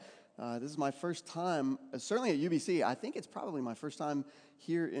This is my first time, certainly at UBC. I think it's probably my first time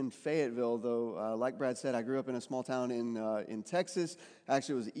here in Fayetteville, though, like Brad said, I grew up in a small town in Texas.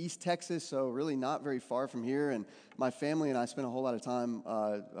 Actually, it was East Texas, so really not very far from here. And my family and I spent a whole lot of time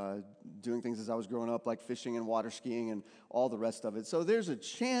doing things as I was growing up, like fishing and water skiing and all the rest of it. So there's a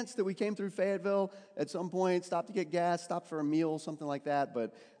chance that we came through Fayetteville at some point, stopped to get gas, stopped for a meal, something like that.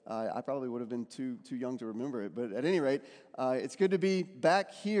 But I probably would have been too young to remember it. But at any rate, it's good to be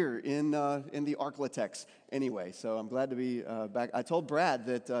back here in the Arklatex anyway. So I'm glad to be back. I told Brad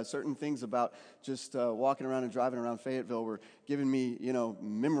that certain things about just walking around and driving around Fayetteville were giving me,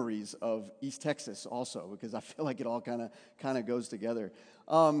 memories of East Texas also, because I feel like it all kind of goes together.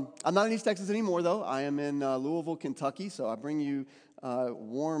 I'm not in East Texas anymore, though. I am in Louisville, Kentucky. So I bring you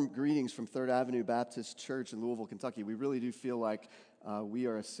warm greetings from Third Avenue Baptist Church in Louisville, Kentucky. We really do feel like we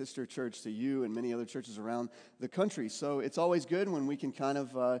are a sister church to you and many other churches around the country. So it's always good when we can kind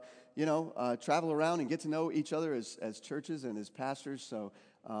of, travel around and get to know each other as churches and as pastors. So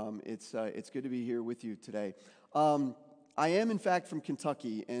it's good to be here with you today. I am, in fact, from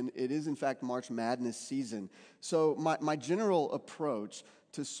Kentucky, and it is, in fact, March Madness season. So my general approach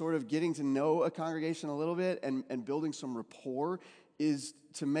to sort of getting to know a congregation a little bit and building some rapport is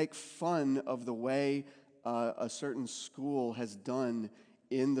to make fun of the way a certain school has done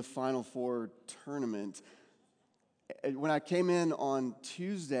in the Final Four tournament. When I came in on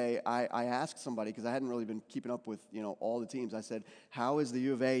Tuesday, I asked somebody, because I hadn't really been keeping up with all the teams. I said, how is the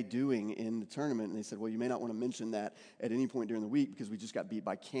U of A doing in the tournament? And they said, well, you may not want to mention that at any point during the week because we just got beat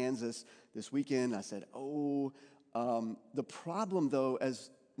by Kansas this weekend. I said, the problem, though,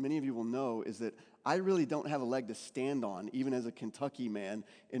 as many of you will know, is that I really don't have a leg to stand on, even as a Kentucky man,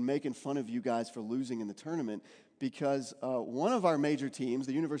 in making fun of you guys for losing in the tournament, because one of our major teams,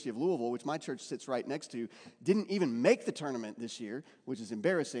 the University of Louisville, which my church sits right next to, didn't even make the tournament this year, which is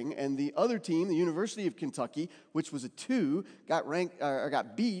embarrassing. And the other team, the University of Kentucky, which was a 2,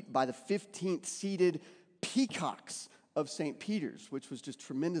 got beat by the 15th seeded Peacocks of St. Peter's, which was just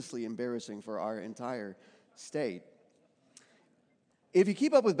tremendously embarrassing for our entire state. If you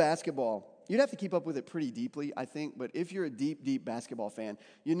keep up with basketball, you'd have to keep up with it pretty deeply, I think, but if you're a deep basketball fan,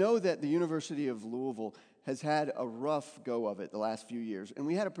 you know that the University of Louisville has had a rough go of it the last few years, and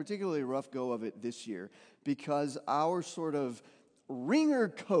we had a particularly rough go of it this year because our sort of ringer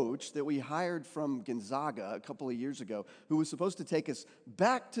coach that we hired from Gonzaga a couple of years ago, who was supposed to take us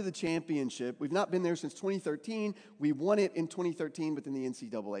back to the championship. We've not been there since 2013. We won it in 2013, but then the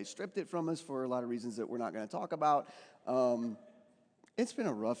NCAA stripped it from us for a lot of reasons that we're not going to talk about. It's been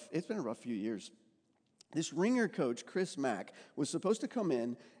a rough few years. This ringer coach, Chris Mack, was supposed to come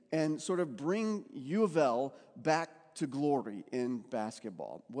in and sort of bring U of L back to glory in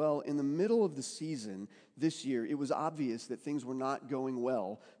basketball. Well, in the middle of the season this year, it was obvious that things were not going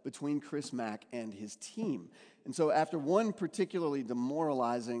well between Chris Mack and his team. And so after one particularly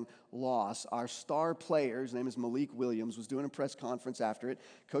demoralizing loss, our star player, his name is Malik Williams, was doing a press conference after it.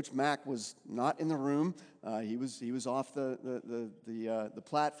 Coach Mack was not in the room. He was off the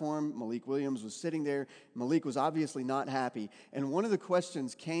platform. Malik Williams was sitting there. Malik was obviously not happy. And one of the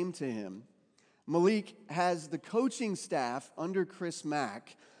questions came to him. Malik, has the coaching staff under Chris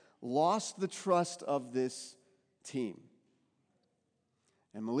Mack lost the trust of this team?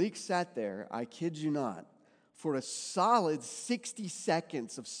 And Malik sat there, I kid you not, for a solid 60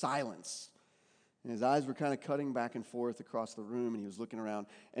 seconds of silence. And his eyes were kind of cutting back and forth across the room, and he was looking around.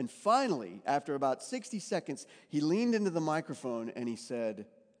 And finally, after about 60 seconds, he leaned into the microphone and he said,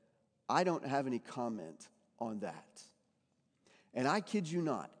 I don't have any comment on that. And I kid you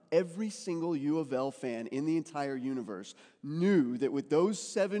not, every single U of L fan in the entire universe knew that with those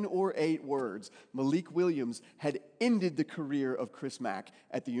 7 or 8 words, Malik Williams had ended the career of Chris Mack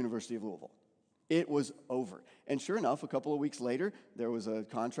at the University of Louisville. It was over. And sure enough, a couple of weeks later, there was a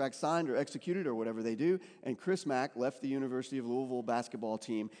contract signed or executed or whatever they do, and Chris Mack left the University of Louisville basketball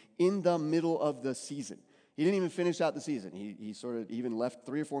team in the middle of the season. He didn't even finish out the season. He sort of even left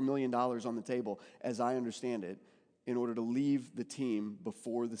 $3 or $4 million on the table, as I understand it, in order to leave the team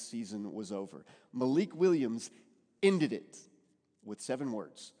before the season was over. Malik Williams ended it with 7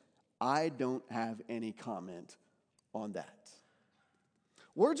 words. I don't have any comment on that.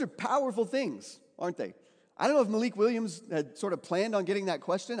 Words are powerful things, aren't they? I don't know if Malik Williams had sort of planned on getting that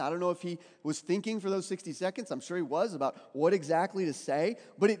question. I don't know if he was thinking for those 60 seconds. I'm sure he was about what exactly to say.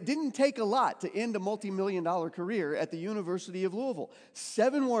 But it didn't take a lot to end a multi-million-dollar career at the University of Louisville.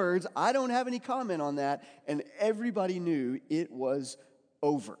 7 words, I don't have any comment on that, and everybody knew it was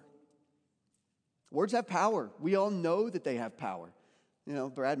over. Words have power. We all know that they have power. You know,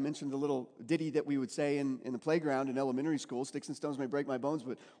 Brad mentioned the little ditty that we would say in the playground in elementary school, sticks and stones may break my bones,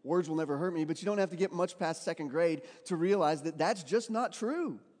 but words will never hurt me. But you don't have to get much past second grade to realize that that's just not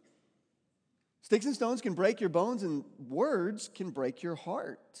true. Sticks and stones can break your bones, and words can break your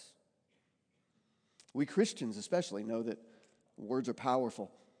heart. We Christians especially know that words are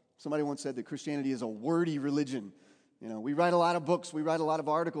powerful. Somebody once said that Christianity is a wordy religion. You know, we write a lot of books, we write a lot of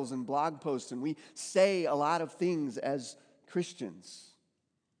articles and blog posts, and we say a lot of things as Christians.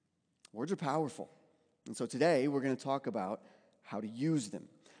 Words are powerful. And so today we're going to talk about how to use them.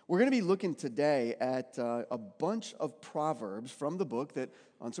 We're going to be looking today at a bunch of proverbs from the book that,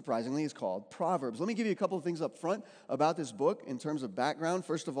 unsurprisingly, is called Proverbs. Let me give you a couple of things up front about this book in terms of background.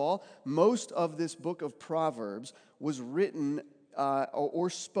 First of all, most of this book of Proverbs was written or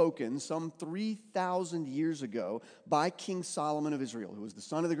spoken some 3,000 years ago by King Solomon of Israel, who was the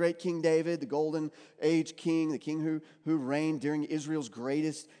son of the great King David, the golden age king, the king who reigned during Israel's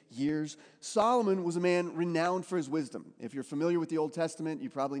greatest years. Solomon was a man renowned for his wisdom. If you're familiar with the Old Testament, you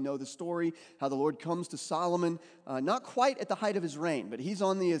probably know the story, how the Lord comes to Solomon, not quite at the height of his reign, but he's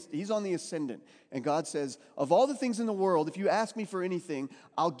on the ascendant. And God says, of all the things in the world, if you ask me for anything,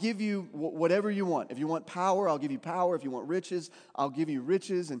 I'll give you whatever you want. If you want power, I'll give you power. If you want riches, I'll give you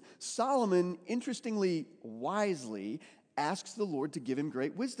riches. And Solomon, interestingly, wisely, asks the Lord to give him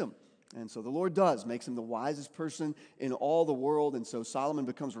great wisdom. And so the Lord does, makes him the wisest person in all the world. And so Solomon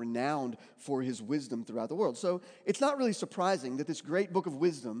becomes renowned for his wisdom throughout the world. So it's not really surprising that this great book of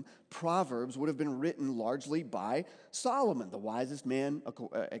wisdom, Proverbs, would have been written largely by Solomon, the wisest man,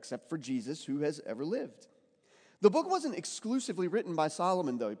 except for Jesus, who has ever lived. The book wasn't exclusively written by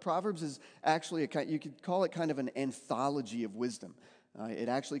Solomon, though. Proverbs is actually, you could call it kind of an anthology of wisdom. It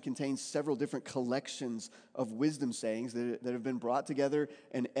actually contains several different collections of wisdom sayings that have been brought together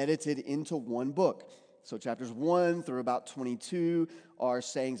and edited into one book. So chapters 1 through about 22 are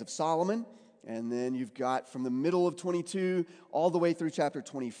sayings of Solomon. And then you've got from the middle of 22 all the way through chapter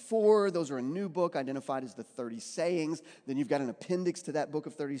 24. Those are a new book identified as the 30 sayings. Then you've got an appendix to that book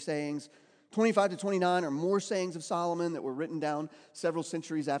of 30 sayings. 25 to 29 are more sayings of Solomon that were written down several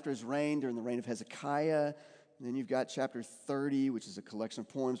centuries after his reign, during the reign of Hezekiah. And then you've got chapter 30, which is a collection of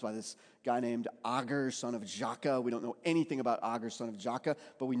poems by this guy named Agur, son of Jaka. We don't know anything about Agur, son of Jaka,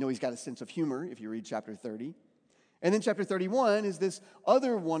 but we know he's got a sense of humor if you read chapter 30. And then chapter 31 is this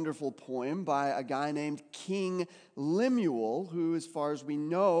other wonderful poem by a guy named King Lemuel, who, as far as we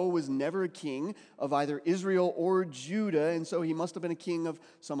know, was never a king of either Israel or Judah, and so he must have been a king of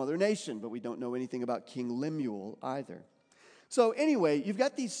some other nation, but we don't know anything about King Lemuel either. So anyway, you've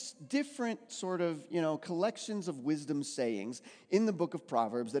got these different sort of, collections of wisdom sayings in the book of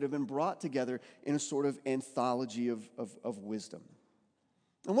Proverbs that have been brought together in a sort of anthology of wisdom.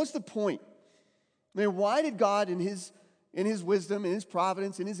 And what's the point? I mean, why did God in his wisdom, in his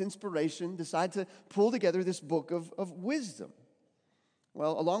providence, in his inspiration, decide to pull together this book of wisdom?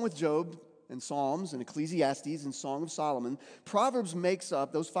 Well, along with Job and Psalms and Ecclesiastes and Song of Solomon, Proverbs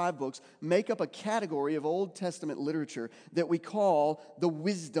those 5 books make up a category of Old Testament literature that we call the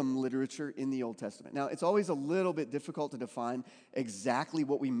wisdom literature in the Old Testament. Now, it's always a little bit difficult to define exactly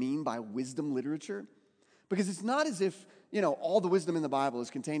what we mean by wisdom literature, because it's not as if, all the wisdom in the Bible is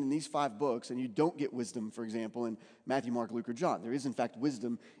contained in these 5 books and you don't get wisdom, for example, in Matthew, Mark, Luke, or John. There is, in fact,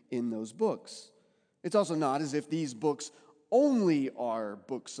 wisdom in those books. It's also not as if these books only are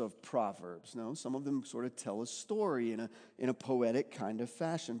books of Proverbs. No, some of them sort of tell a story in a poetic kind of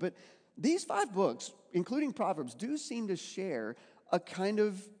fashion. But these 5 books, including Proverbs, do seem to share a kind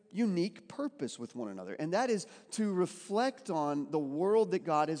of unique purpose with one another, and that is to reflect on the world that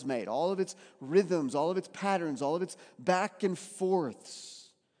God has made, all of its rhythms, all of its patterns, all of its back and forths,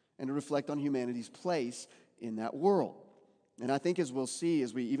 and to reflect on humanity's place in that world. And I think, as we'll see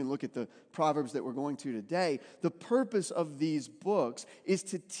as we even look at the Proverbs that we're going to today, the purpose of these books is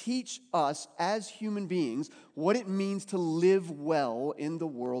to teach us as human beings what it means to live well in the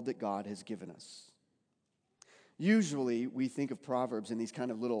world that God has given us. Usually, we think of Proverbs in these kind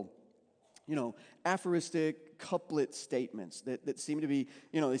of little, aphoristic couplet statements that seem to be,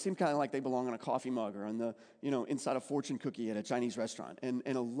 they seem kind of like they belong on a coffee mug or on the, inside a fortune cookie at a Chinese restaurant. And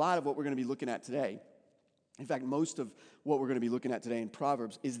a lot of what we're going to be looking at today, in fact, most of what we're going to be looking at today in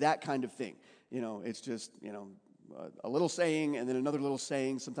Proverbs is that kind of thing. It's just, a little saying and then another little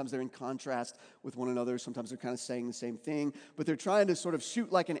saying. Sometimes they're in contrast with one another. Sometimes they're kind of saying the same thing. But they're trying to sort of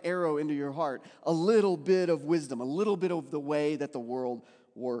shoot like an arrow into your heart a little bit of wisdom, a little bit of the way that the world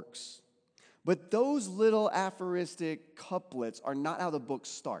works. But those little aphoristic couplets are not how the book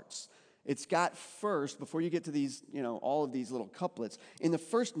starts. It's got first, before you get to these, all of these little couplets, in the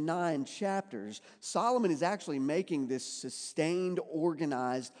first 9 chapters, Solomon is actually making this sustained,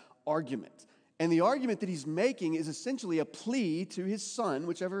 organized argument. And the argument that he's making is essentially a plea to his son,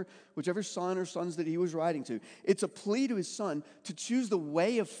 whichever son or sons that he was writing to. It's a plea to his son to choose the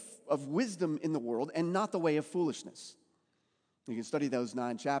way of wisdom in the world and not the way of foolishness. You can study those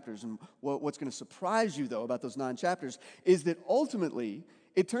 9 chapters. And what's going to surprise you, though, about those 9 chapters is that ultimately,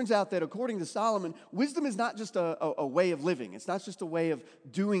 it turns out that according to Solomon, wisdom is not just a way of living. It's not just a way of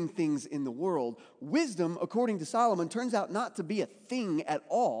doing things in the world. Wisdom, according to Solomon, turns out not to be a thing at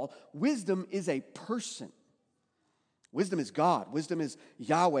all. Wisdom is a person. Wisdom is God. Wisdom is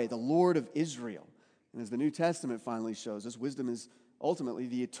Yahweh, the Lord of Israel. And as the New Testament finally shows us, wisdom is ultimately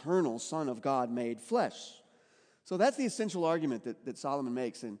the eternal Son of God made flesh. So that's the essential argument that Solomon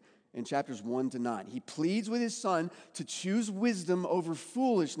makes in chapters 1 to 9. He pleads with his son to choose wisdom over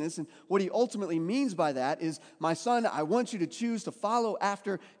foolishness. And what he ultimately means by that is, my son, I want you to choose to follow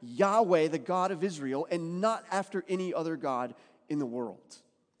after Yahweh, the God of Israel, and not after any other God in the world.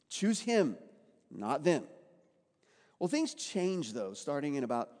 Choose him, not them. Well, things change, though, starting in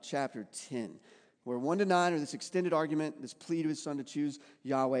about chapter 10. Where 1 to 9 are this extended argument, this plea to his son to choose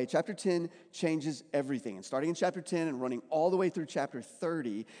Yahweh. Chapter 10 changes everything. And starting in chapter 10 and running all the way through chapter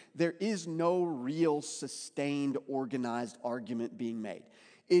 30, there is no real sustained, organized argument being made.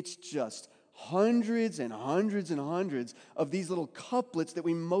 It's just hundreds and hundreds and hundreds of these little couplets that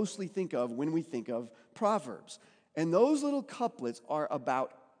we mostly think of when we think of Proverbs. And those little couplets are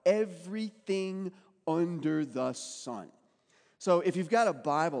about everything under the sun. So if you've got a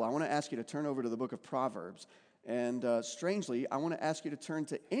Bible, I want to ask you to turn over to the book of Proverbs. And strangely, I want to ask you to turn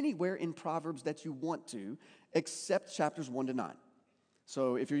to anywhere in Proverbs that you want to, except chapters 1 to 9.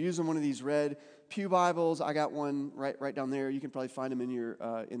 So if you're using one of these red pew Bibles, I got one right down there. You can probably find them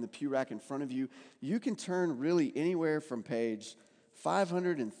in the pew rack in front of you. You can turn really anywhere from page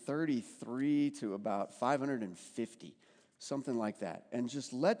 533 to about 550, something like that. And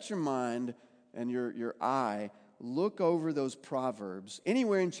just let your mind and your eye look over those Proverbs,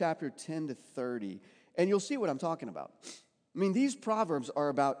 anywhere in chapter 10 to 30, and you'll see what I'm talking about. I mean, these Proverbs are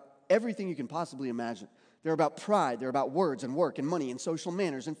about everything you can possibly imagine. They're about pride, they're about words and work and money and social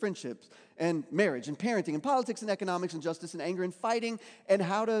manners and friendships and marriage and parenting and politics and economics and justice and anger and fighting and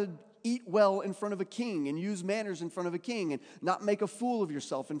how to eat well in front of a king and use manners in front of a king and not make a fool of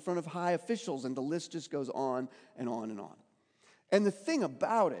yourself in front of high officials, and the list just goes on and on and on. And the thing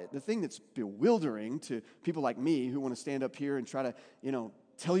about it, the thing that's bewildering to people like me who want to stand up here and try to,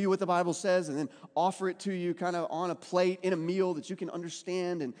 tell you what the Bible says and then offer it to you kind of on a plate in a meal that you can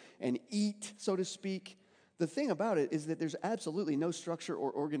understand and eat, so to speak. The thing about it is that there's absolutely no structure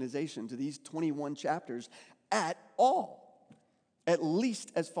or organization to these 21 chapters at all, at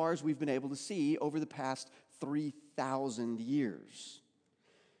least as far as we've been able to see over the past 3,000 years.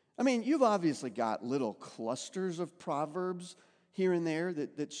 I mean, you've obviously got little clusters of Proverbs here and there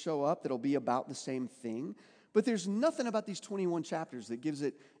that show up that'll be about the same thing. But there's nothing about these 21 chapters that gives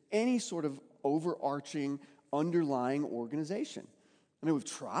it any sort of overarching, underlying organization. I mean, we've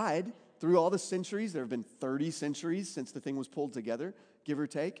tried through all the centuries. There have been 30 centuries since the thing was pulled together, give or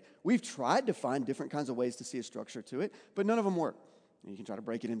take. We've tried to find different kinds of ways to see a structure to it, but none of them work. You can try to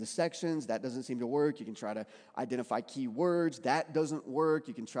break it into sections. That doesn't seem to work. You can try to identify key words. That doesn't work.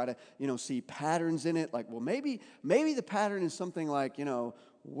 You can try to, see patterns in it. Like, well, maybe the pattern is something like,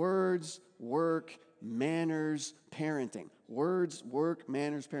 words, work, manners, parenting. Words, work,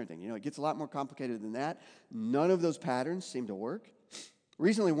 manners, parenting. It gets a lot more complicated than that. None of those patterns seem to work.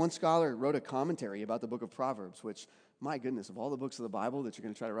 Recently, one scholar wrote a commentary about the book of Proverbs, which, my goodness, of all the books of the Bible that you're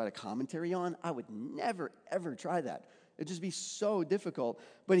going to try to write a commentary on, I would never, ever try that. It'd just be so difficult.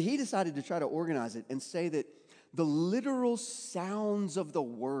 But he decided to try to organize it and say that the literal sounds of the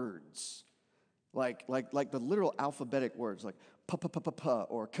words, like the literal alphabetic words, like pa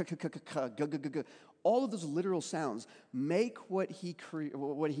or ka, all of those literal sounds make what he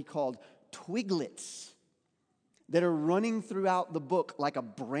called twiglets that are running throughout the book like a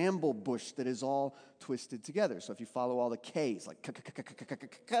bramble bush that is all twisted together. So if you follow all the K's, like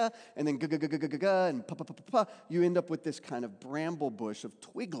and then and pa, you end up with this kind of bramble bush of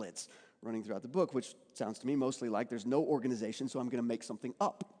twiglets running throughout the book, which sounds to me mostly like there's no organization, so I'm going to make something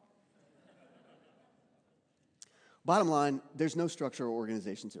up. Bottom line, there's no structure or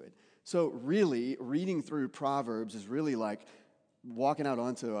organization to it. So really, reading through Proverbs is really like walking out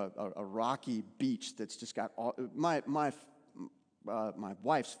onto a rocky beach that's just got all, my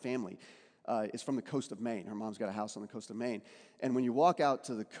wife's family is from the coast of Maine. Her mom's got a house on the coast of Maine. And when you walk out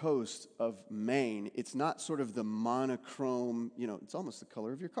to the coast of Maine, it's not sort of the monochrome, it's almost the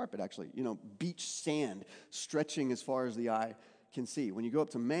color of your carpet, actually, beach sand stretching as far as the eye can see. When you go up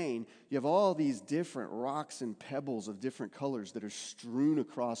to Maine, you have all these different rocks and pebbles of different colors that are strewn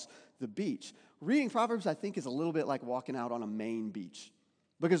across the beach. Reading Proverbs, I think, is a little bit like walking out on a Maine beach.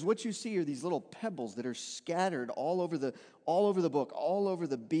 Because what you see are these little pebbles that are scattered all over the book, all over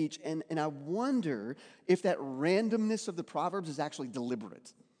the beach. And I wonder if that randomness of the Proverbs is actually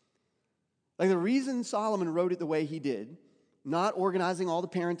deliberate. Like the reason Solomon wrote it the way he did, not organizing all the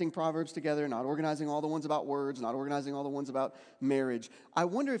parenting Proverbs together, not organizing all the ones about words, not organizing all the ones about marriage. I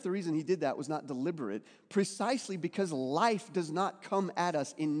wonder if the reason he did that was not deliberate, precisely because life does not come at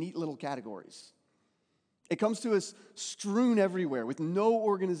us in neat little categories. It comes to us strewn everywhere with no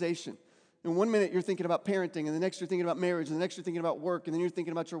organization. And one minute you're thinking about parenting, and the next you're thinking about marriage, and the next you're thinking about work, and then you're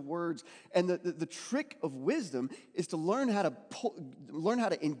thinking about your words. And the trick of wisdom is to learn how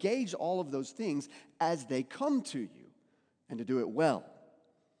to engage all of those things as they come to you, and to do it well.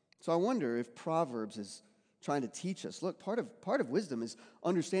 So I wonder if Proverbs is trying to teach us, look, part of wisdom is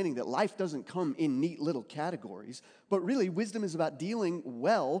understanding that life doesn't come in neat little categories, but really wisdom is about dealing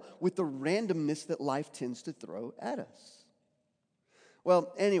well with the randomness that life tends to throw at us.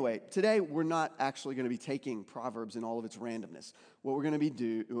 Well, anyway, today we're not actually going to be taking Proverbs in all of its randomness. What we're going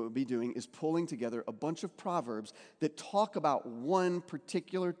to be doing is pulling together a bunch of Proverbs that talk about one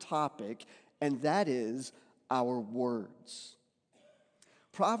particular topic, and that is our words.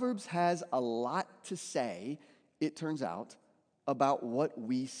 Proverbs has a lot to say, it turns out, about what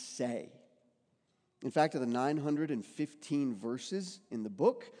we say. In fact, of the 915 verses in the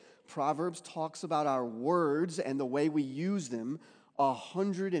book, Proverbs talks about our words and the way we use them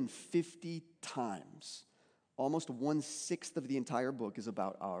 150 times. Almost 1/6 of the entire book is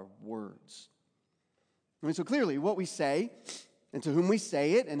about our words. So clearly, what we say, and to whom we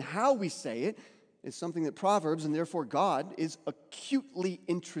say it, and how we say it, is something that Proverbs, and therefore God, is acutely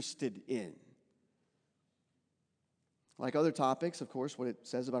interested in. Like other topics, of course, what it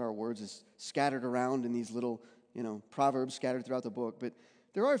says about our words is scattered around in these little, Proverbs scattered throughout the book. But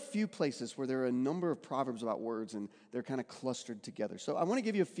there are a few places where there are a number of Proverbs about words, and they're kind of clustered together. So I want to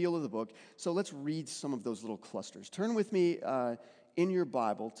give you a feel of the book. So let's read some of those little clusters. Turn with me in your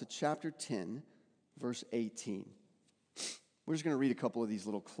Bible to chapter 10, verse 18. We're just going to read a couple of these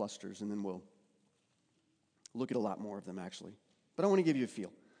little clusters, and then we'll look at a lot more of them, actually. But I want to give you a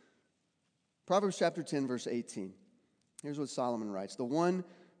feel. Proverbs chapter 10, verse 18. Here's what Solomon writes. The one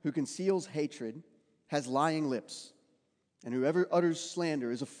who conceals hatred has lying lips, and whoever utters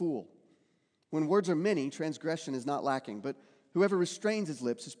slander is a fool. When words are many, transgression is not lacking, but whoever restrains his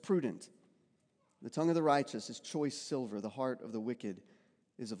lips is prudent. The tongue of the righteous is choice silver. The heart of the wicked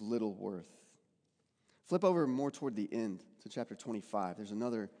is of little worth. Flip over more toward the end to chapter 25. There's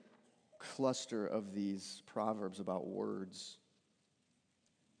another cluster of these Proverbs about words.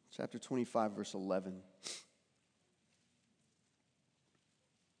 Chapter 25, verse 11.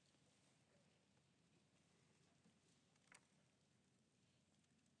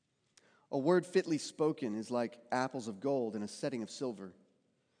 A word fitly spoken is like apples of gold in a setting of silver.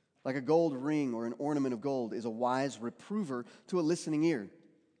 Like a gold ring or an ornament of gold is a wise reprover to a listening ear.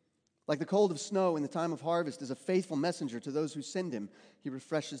 Like the cold of snow in the time of harvest is a faithful messenger to those who send him. He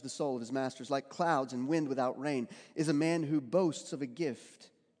refreshes the soul of his masters. Like clouds and wind without rain is a man who boasts of a gift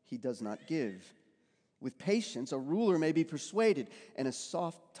he does not give. With patience, a ruler may be persuaded, and a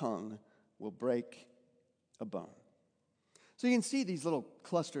soft tongue will break a bone. So you can see these little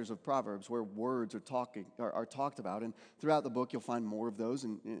clusters of Proverbs where words are talked about, and throughout the book you'll find more of those,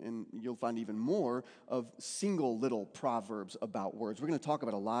 and you'll find even more of single little Proverbs about words. We're going to talk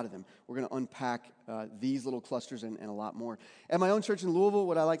about a lot of them. We're going to unpack these little clusters and a lot more. At my own church in Louisville,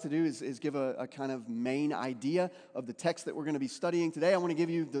 what I like to do is give a kind of main idea of the text that we're going to be studying today. I want to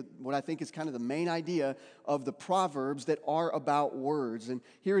give you what I think is kind of the main idea of the Proverbs that are about words. And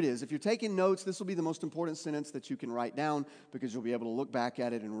here it is. If you're taking notes, this will be the most important sentence that you can write down, because you'll be able to look back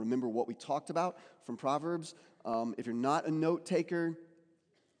at it and remember what we talked about from Proverbs. If you're not a note taker,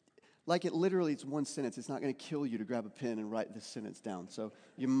 literally it's one sentence. It's not going to kill you to grab a pen and write this sentence down. So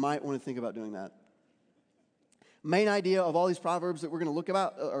you might want to think about doing that. Main idea of all these Proverbs that we're going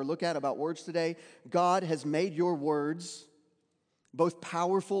to look at about words today: God has made your words both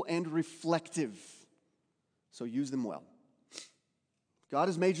powerful and reflective, so use them well. God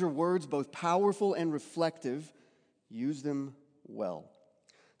has made your words both powerful and reflective. Use them well.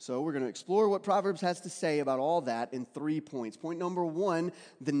 So we're going to explore what Proverbs has to say about all that in 3 points. Point number 1,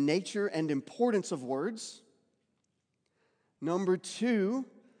 the nature and importance of words. Number 2,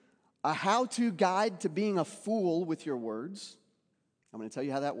 a how-to guide to being a fool with your words. I'm going to tell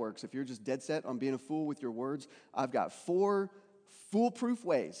you how that works. If you're just dead set on being a fool with your words, I've got 4 foolproof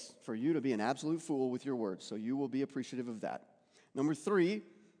ways for you to be an absolute fool with your words, so you will be appreciative of that. Number 3,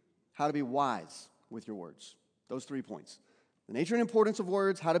 how to be wise with your words. Those 3 points. The nature and importance of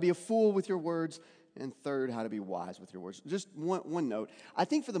words, how to be a fool with your words, and third, how to be wise with your words. Just one note. I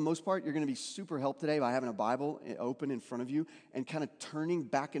think for the most part, you're going to be super helped today by having a Bible open in front of you and kind of turning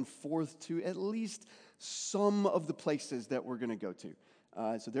back and forth to at least some of the places that we're going to go to.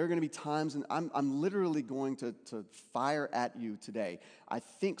 So there are going to be times, and I'm literally going to fire at you today, I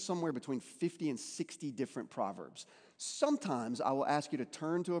think somewhere between 50 and 60 different proverbs. Sometimes I will ask you to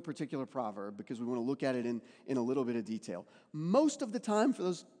turn to a particular proverb because we want to look at it in a little bit of detail. Most of the time for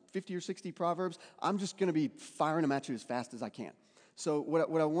those 50 or 60 proverbs, I'm just going to be firing them at you as fast as I can. So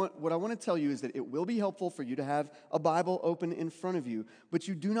what I want to tell you is that it will be helpful for you to have a Bible open in front of you, but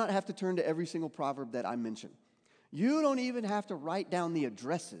you do not have to turn to every single proverb that I mention. You don't even have to write down the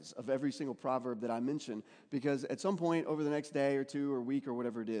addresses of every single proverb that I mention, because at some point over the next day or 2 or week or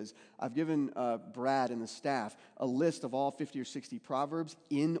whatever it is, I've given Brad and the staff a list of all 50 or 60 proverbs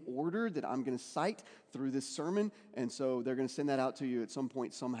in order that I'm going to cite through this sermon, and so they're going to send that out to you at some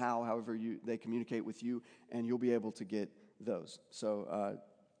point somehow, however they communicate with you, and you'll be able to get those. So,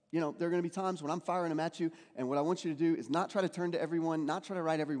 there are going to be times when I'm firing them at you, and what I want you to do is not try to turn to everyone, not try to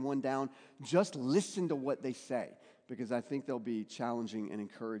write everyone down, just listen to what they say, because I think they'll be challenging and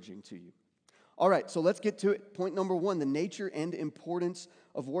encouraging to you. All right, so let's get to it. Point number 1, the nature and importance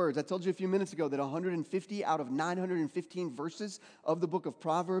of words. I told you a few minutes ago that 150 out of 915 verses of the book of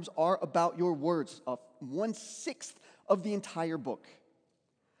Proverbs are about your words, 1/6 of the entire book.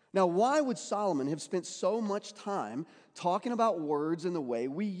 Now, why would Solomon have spent so much time talking about words and the way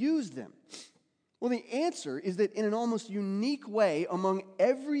we use them? Well, the answer is that in an almost unique way among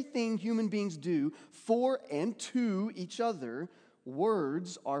everything human beings do for and to each other,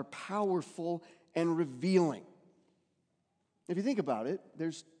 words are powerful and revealing. If you think about it,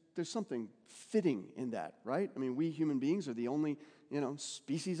 there's something fitting in that, right? I mean, we human beings are the only,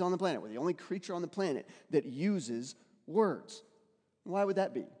 species on the planet. We're the only creature on the planet that uses words. Why would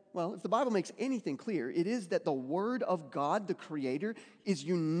that be? Well, if the Bible makes anything clear, it is that the Word of God, the Creator, is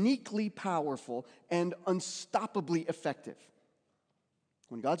uniquely powerful and unstoppably effective.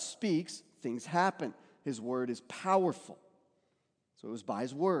 When God speaks, things happen. His Word is powerful. So it was by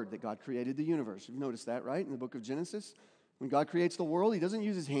His Word that God created the universe. You've noticed that, right, in the book of Genesis? When God creates the world, He doesn't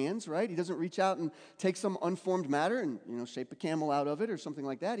use His hands, right? He doesn't reach out and take some unformed matter and, shape a camel out of it or something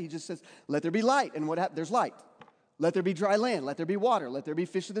like that. He just says, let there be light, and what happens? There's light. Let there be dry land, let there be water, let there be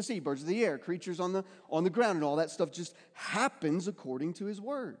fish of the sea, birds of the air, creatures on the ground, and all that stuff just happens according to His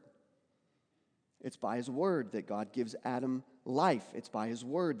Word. It's by His Word that God gives Adam life. It's by His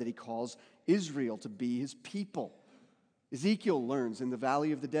Word that He calls Israel to be His people. Ezekiel learns in the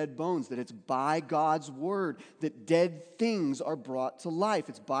Valley of the Dead Bones that it's by God's Word that dead things are brought to life.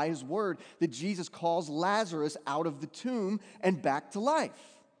 It's by His Word that Jesus calls Lazarus out of the tomb and back to life.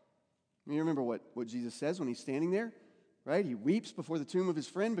 You remember what Jesus says when he's standing there, right? He weeps before the tomb of his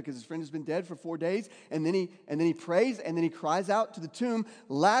friend because his friend has been dead for 4 days, and then he prays, and then he cries out to the tomb,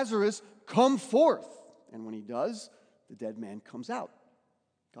 Lazarus, come forth. And when he does, the dead man comes out.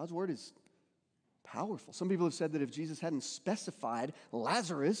 God's word is powerful. Some people have said that if Jesus hadn't specified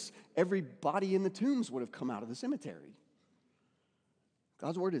Lazarus, everybody in the tombs would have come out of the cemetery.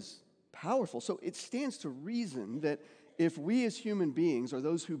 God's word is powerful. So it stands to reason that if we as human beings are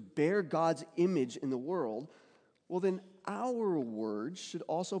those who bear God's image in the world, well, then our words should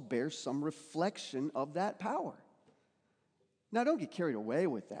also bear some reflection of that power. Now, don't get carried away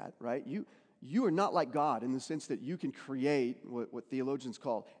with that, right? You are not like God in the sense that you can create what theologians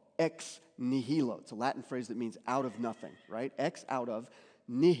call ex nihilo. It's a Latin phrase that means out of nothing, right? Ex, out of,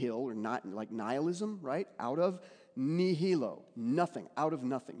 nihil, or not like nihilism, right? Out of, nihilo, nothing, out of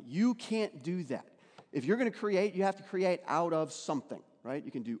nothing. You can't do that. If you're going to create, you have to create out of something, right?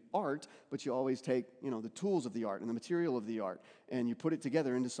 You can do art, but you always take, the tools of the art and the material of the art, and you put it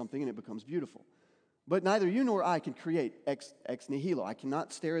together into something, and it becomes beautiful. But neither you nor I can create ex nihilo. I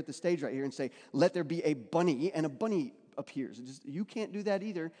cannot stare at the stage right here and say, let there be a bunny, and a bunny appears. You can't do that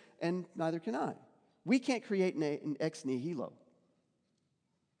either, and neither can I. We can't create an ex nihilo.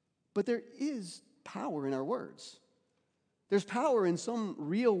 But there is power in our words. There's power in some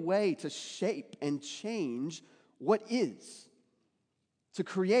real way to shape and change what is, to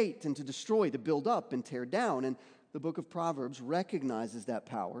create and to destroy, to build up and tear down. And the book of Proverbs recognizes that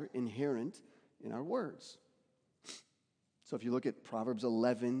power inherent in our words. So if you look at Proverbs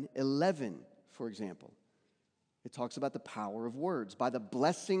 11:11, for example, It talks about the power of words. By the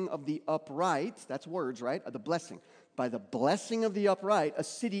blessing of the upright, that's words, right? The blessing. By the blessing of the upright, a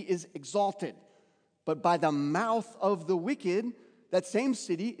city is exalted. But by the mouth of the wicked, that same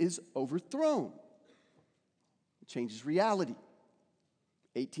city is overthrown. It changes reality.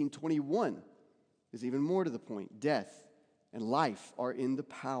 18:21 is even more to the point. Death and life are in the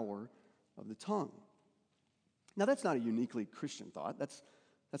power of the tongue. Now, that's not a uniquely Christian thought. That's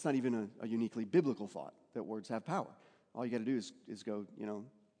not even a uniquely biblical thought, that words have power. All you got to do is go,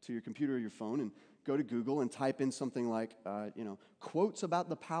 to your computer or your phone and go to Google and type in something like, quotes about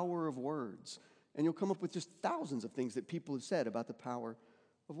the power of words. And you'll come up with just thousands of things that people have said about the power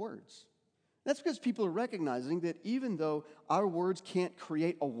of words. That's because people are recognizing that even though our words can't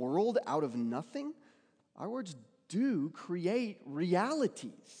create a world out of nothing, our words do create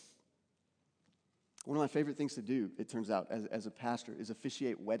realities. One of my favorite things to do, it turns out, as a pastor, is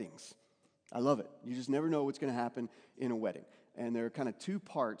officiate weddings. I love it. You just never know what's going to happen in a wedding. And there are kind of two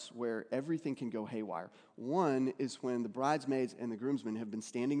parts where everything can go haywire. One is when the bridesmaids and the groomsmen have been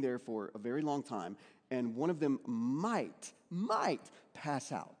standing there for a very long time, and one of them might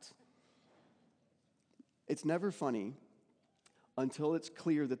pass out. It's never funny until it's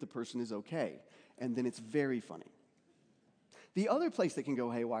clear that the person is okay, and then it's very funny. The other place that can go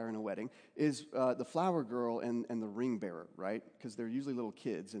haywire in a wedding is the flower girl and the ring bearer, right? Because they're usually little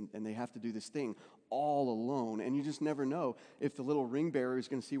kids, and they have to do this thing all alone. And you just never know if the little ring bearer is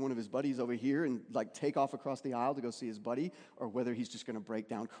going to see one of his buddies over here and take off across the aisle to go see his buddy, or whether he's just going to break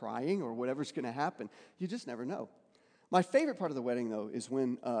down crying, or whatever's going to happen. You just never know. My favorite part of the wedding, though, is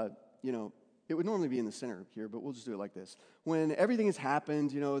when, it would normally be in the center here, but we'll just do it like this. When everything has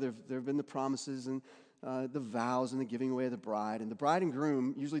happened, there have been the promises and the vows and the giving away of the bride. And the bride and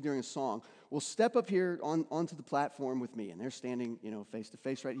groom, usually during a song, will step up here onto the platform with me. And they're standing, face to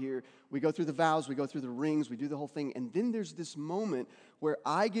face right here. We go through the vows, we go through the rings, we do the whole thing. And then there's this moment where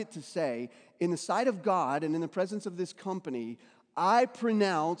I get to say, in the sight of God and in the presence of this company, I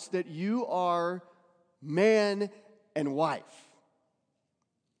pronounce that you are man and wife.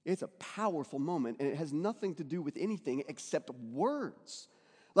 It's a powerful moment, and it has nothing to do with anything except words.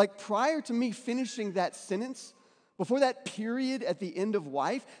 Like, prior to me finishing that sentence, before that period at the end of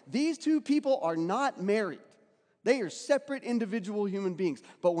wife, these two people are not married. They are separate individual human beings.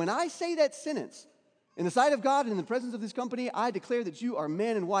 But when I say that sentence, in the sight of God and in the presence of this company, I declare that you are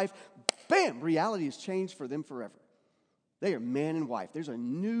man and wife. Bam! Reality has changed for them forever. They are man and wife. There's a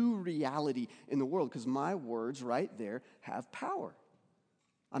new reality in the world because my words right there have power.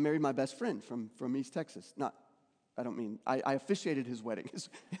 I married my best friend from East Texas. I officiated his wedding,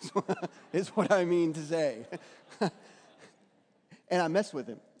 is what I mean to say. And I messed with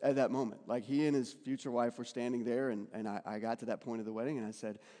him at that moment. Like, he and his future wife were standing there, and I got to that point of the wedding, and I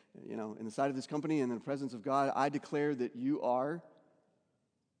said, in the sight of this company and in the presence of God, I declare that you are,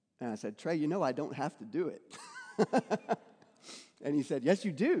 and I said, Trey, I don't have to do it. And he said, yes,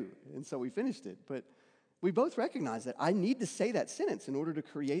 you do. And so we finished it. But we both recognize that I need to say that sentence in order to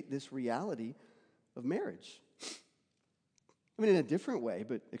create this reality of marriage. I mean, in a different way,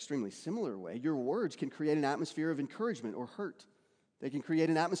 but extremely similar way, your words can create an atmosphere of encouragement or hurt. They can create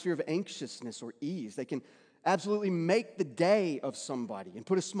an atmosphere of anxiousness or ease. They can absolutely make the day of somebody and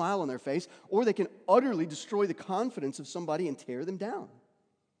put a smile on their face, or they can utterly destroy the confidence of somebody and tear them down.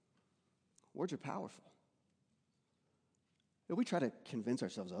 Words are powerful. But we try to convince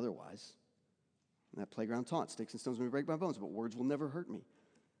ourselves otherwise. And that playground taunt, sticks and stones may break my bones, but words will never hurt me.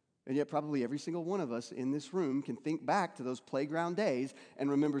 And yet probably every single one of us in this room can think back to those playground days and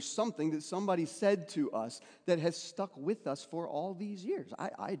remember something that somebody said to us that has stuck with us for all these years.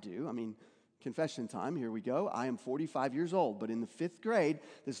 I do. I mean, confession time, here we go. I am 45 years old, but in the 5th grade,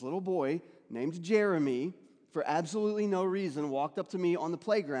 this little boy named Jeremy, for absolutely no reason, walked up to me on the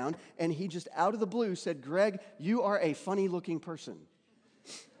playground, and he just out of the blue said, Greg, you are a funny-looking person.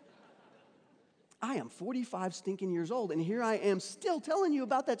 I am 45 stinking years old, and here I am still telling you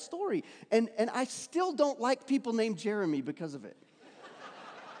about that story. And I still don't like people named Jeremy because of it.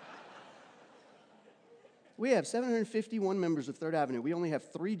 We have 751 members of 3rd Avenue. We only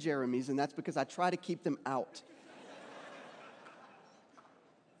have 3 Jeremys, and that's because I try to keep them out.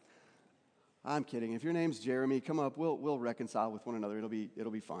 I'm kidding. If your name's Jeremy, come up. We'll reconcile with one another. It'll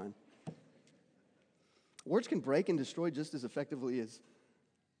be fine. Words can break and destroy just as effectively as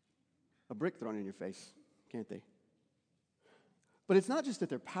a brick thrown in your face, can't they? But it's not just that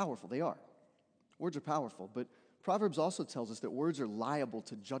they're powerful. They are. Words are powerful, but Proverbs also tells us that words are liable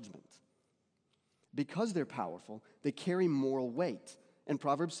to judgment. Because they're powerful, they carry moral weight. And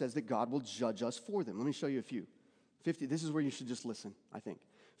Proverbs says that God will judge us for them. Let me show you a few. This is where you should just listen, I think.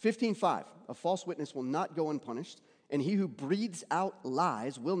 15:5, a false witness will not go unpunished, and he who breathes out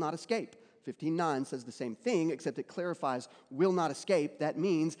lies will not escape. 15:9 says the same thing, except it clarifies will not escape. That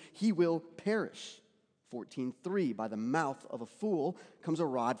means he will perish. 14:3, by the mouth of a fool comes a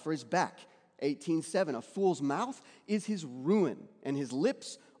rod for his back. 18:7, a fool's mouth is his ruin, and his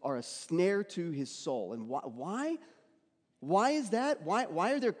lips are a snare to his soul. And why? Why is that?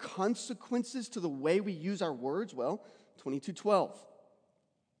 Why are there consequences to the way we use our words? Well, 22:12,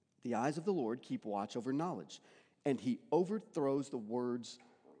 the eyes of the Lord keep watch over knowledge, and he overthrows the words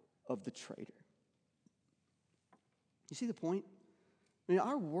of the traitor. You see the point? I mean,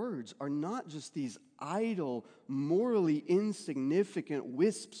 our words are not just these idle, morally insignificant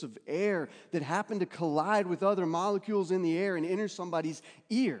wisps of air that happen to collide with other molecules in the air and enter somebody's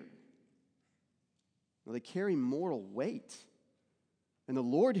ear. No, they carry moral weight. And the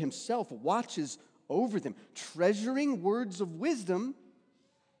Lord himself watches over them, treasuring words of wisdom,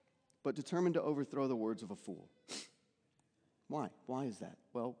 but determined to overthrow the words of a fool. Why? Why is that?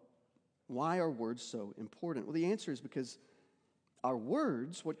 Well, why are words so important? Well, the answer is because our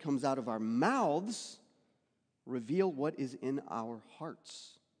words, what comes out of our mouths, reveal what is in our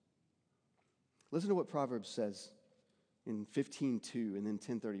hearts. Listen to what Proverbs says in 15:2 and then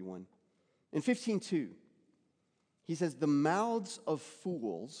 10:31. In 15:2, he says, the mouths of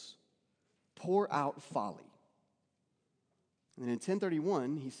fools pour out folly. And then in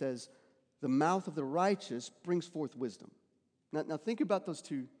 10:31, he says, the mouth of the righteous brings forth wisdom. Now think about those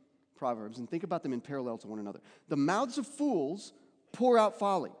two proverbs and think about them in parallel to one another. The mouths of fools pour out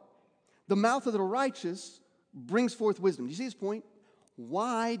folly. The mouth of the righteous brings forth wisdom. Do you see his point?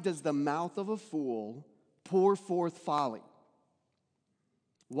 Why does the mouth of a fool pour forth folly?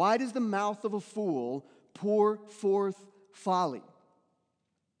 Why does the mouth of a fool pour forth folly?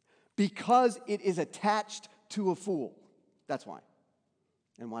 Because it is attached to a fool. That's why.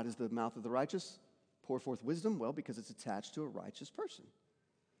 And why does the mouth of the righteous pour forth wisdom? Well, because it's attached to a righteous person.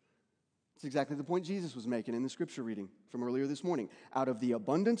 It's exactly the point Jesus was making in the scripture reading from earlier this morning. Out of the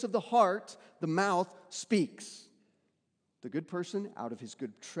abundance of the heart, the mouth speaks. The good person out of his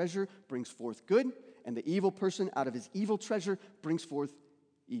good treasure brings forth good, and the evil person out of his evil treasure brings forth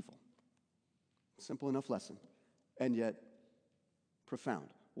evil. Simple enough lesson, and yet profound.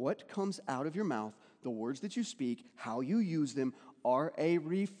 What comes out of your mouth, the words that you speak, how you use them, are a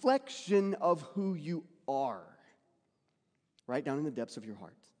reflection of who you are, right down in the depths of your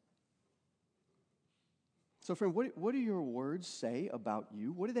heart. So, friend, what do your words say about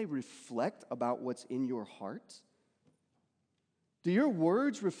you? What do they reflect about what's in your heart? Do your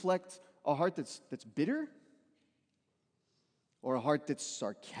words reflect a heart that's bitter? Or a heart that's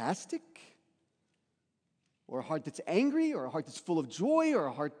sarcastic? Or a heart that's angry? Or a heart that's full of joy? Or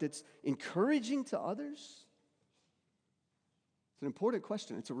a heart that's encouraging to others? It's an important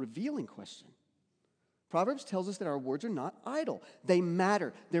question. It's a revealing question. Proverbs tells us that our words are not idle. They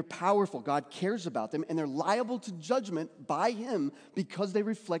matter. They're powerful. God cares about them, and they're liable to judgment by him because they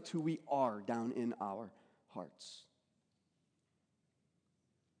reflect who we are down in our hearts.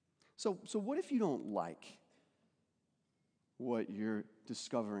 So what if you don't like what you're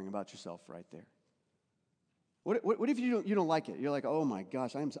discovering about yourself right there? What if you don't like it? You're like, oh my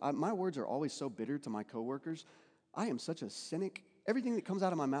gosh, my words are always so bitter to my coworkers. I am such a cynic. Everything that comes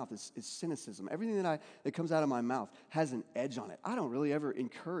out of my mouth is cynicism. Everything that comes out of my mouth has an edge on it. I don't really ever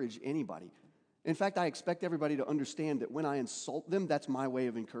encourage anybody. In fact, I expect everybody to understand that when I insult them, that's my way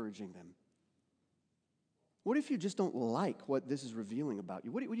of encouraging them. What if you just don't like what this is revealing about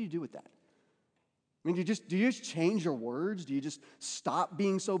you? What do you do with that? I mean, do you just change your words? Do you just stop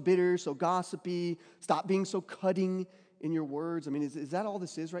being so bitter, so gossipy, stop being so cutting in your words? I mean, is that all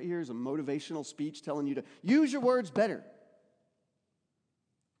this is right here? Is a motivational speech telling you to use your words better?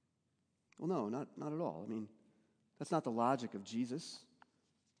 Well, no, not at all. I mean, that's not the logic of Jesus.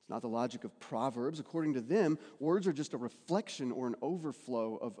 It's not the logic of Proverbs. According to them, words are just a reflection or an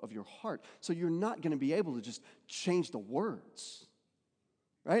overflow of your heart. So you're not going to be able to just change the words,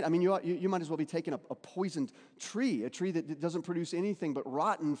 right? I mean, you might as well be taking a poisoned tree, a tree that doesn't produce anything but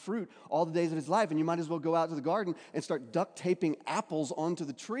rotten fruit all the days of its life, and you might as well go out to the garden and start duct taping apples onto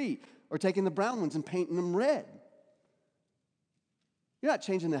the tree or taking the brown ones and painting them red. You're not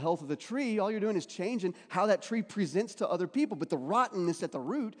changing the health of the tree. All you're doing is changing how that tree presents to other people, but the rottenness at the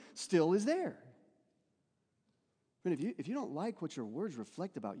root still is there. But if you don't like what your words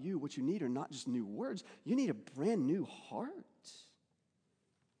reflect about you, what you need are not just new words, you need a brand new heart.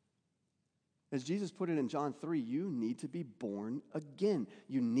 As Jesus put it in John 3, you need to be born again.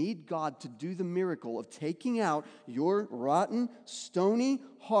 You need God to do the miracle of taking out your rotten, stony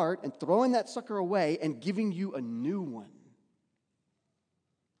heart and throwing that sucker away and giving you a new one.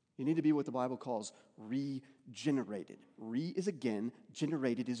 You need to be what the Bible calls regenerated. Re is again,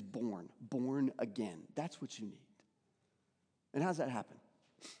 generated is born. Born again. That's what you need. And how does that happen?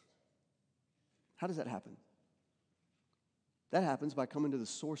 How does that happen? That happens by coming to the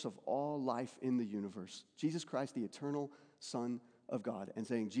source of all life in the universe, Jesus Christ, the eternal Son of God, and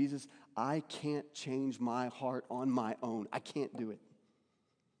saying, Jesus, I can't change my heart on my own. I can't do it.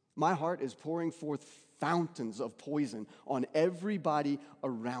 My heart is pouring forth fountains of poison on everybody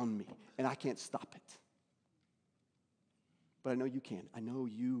around me, and I can't stop it. But I know you can. I know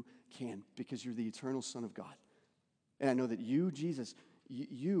you can because you're the eternal Son of God. And I know that you, Jesus,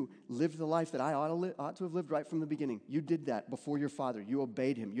 you lived the life that I ought to have lived right from the beginning. You did that before your Father. You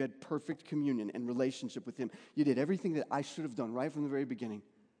obeyed him. You had perfect communion and relationship with him. You did everything that I should have done right from the very beginning.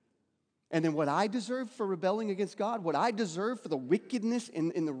 And then what I deserved for rebelling against God, what I deserved for the wickedness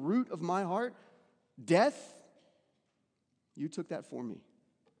in the root of my heart, death, you took that for me.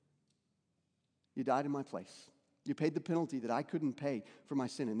 You died in my place. You paid the penalty that I couldn't pay for my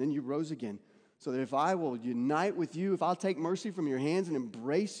sin. And then you rose again. So that if I will unite with you, if I'll take mercy from your hands and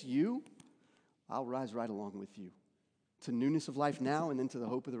embrace you, I'll rise right along with you to newness of life now and then to the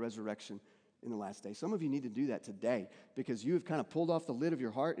hope of the resurrection in the last day. Some of you need to do that today because you have kind of pulled off the lid of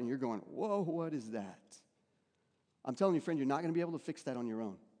your heart and you're going, whoa, what is that? I'm telling you, friend, you're not going to be able to fix that on your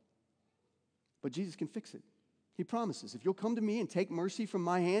own. But Jesus can fix it. He promises, if you'll come to me and take mercy from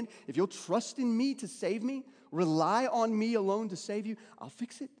my hand, if you'll trust in me to save me, rely on me alone to save you, I'll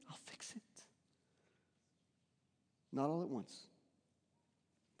fix it. I'll fix it. Not all at once,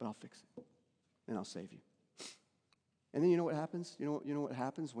 but I'll fix it, and I'll save you. And then you know what happens? You know what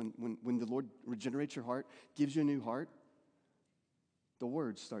happens when the Lord regenerates your heart, gives you a new heart? The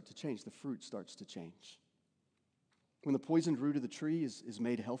words start to change. The fruit starts to change. When the poisoned root of the tree is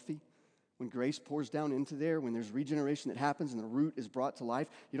made healthy, when grace pours down into there, when there's regeneration that happens and the root is brought to life,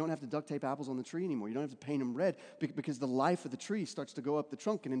 you don't have to duct tape apples on the tree anymore. You don't have to paint them red because the life of the tree starts to go up the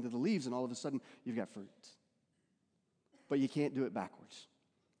trunk and into the leaves, and all of a sudden you've got fruit. But you can't do it backwards.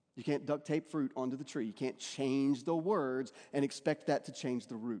 You can't duct tape fruit onto the tree. You can't change the words and expect that to change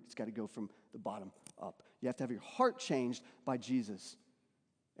the root. It's got to go from the bottom up. You have to have your heart changed by Jesus,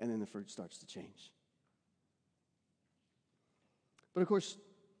 and then the fruit starts to change. But of course,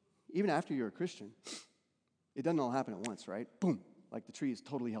 even after you're a Christian, it doesn't all happen at once, right? Boom, like the tree is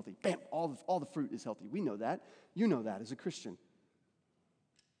totally healthy. Bam, all the fruit is healthy. We know that. You know that as a Christian.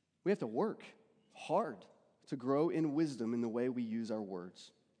 We have to work hard to grow in wisdom in the way we use our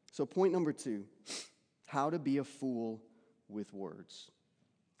words. So point number 2, how to be a fool with words.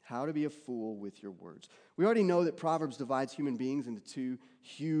 How to be a fool with your words. We already know that Proverbs divides human beings into 2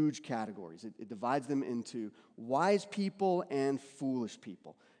 huge categories. It divides them into wise people and foolish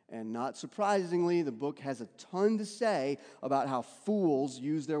people. And not surprisingly, the book has a ton to say about how fools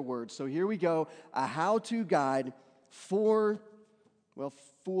use their words. So here we go, a how-to guide, 4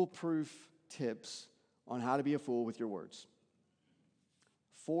 foolproof tips on how to be a fool with your words.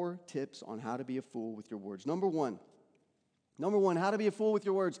 4 tips on how to be a fool with your words. Number one, how to be a fool with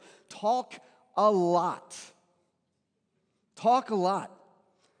your words. Talk a lot. Talk a lot.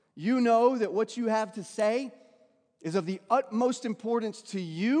 You know that what you have to say is of the utmost importance to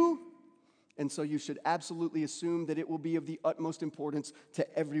you, and so you should absolutely assume that it will be of the utmost importance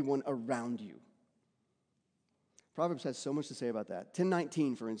to everyone around you. Proverbs has so much to say about that.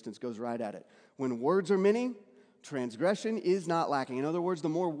 10:19, for instance, goes right at it. When words are many, transgression is not lacking. In other words, the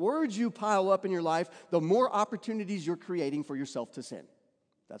more words you pile up in your life, the more opportunities you're creating for yourself to sin.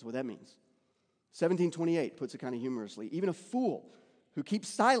 That's what that means. 17:28 puts it kind of humorously. Even a fool who keeps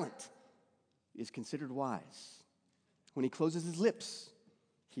silent is considered wise. When he closes his lips,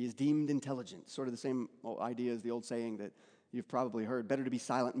 he is deemed intelligent. Sort of the same idea as the old saying that you've probably heard. Better to be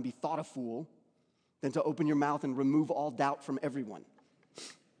silent and be thought a fool than to open your mouth and remove all doubt from everyone.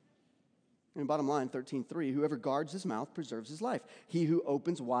 And bottom line, 13:3, whoever guards his mouth preserves his life. He who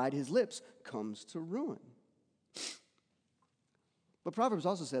opens wide his lips comes to ruin. But Proverbs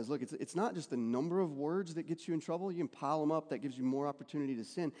also says, look, it's not just the number of words that gets you in trouble. You can pile them up. That gives you more opportunity to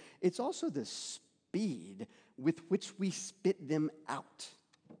sin. It's also the speed with which we spit them out.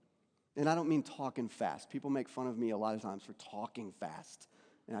 And I don't mean talking fast. People make fun of me a lot of times for talking fast.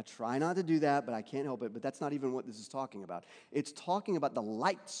 And I try not to do that, but I can't help it. But that's not even what this is talking about. It's talking about the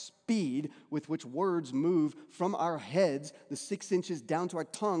light speed with which words move from our heads, the 6 inches down to our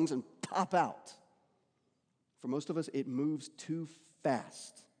tongues, and pop out. For most of us, it moves too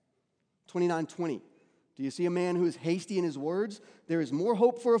fast. 29:20. Do you see a man who is hasty in his words? There is more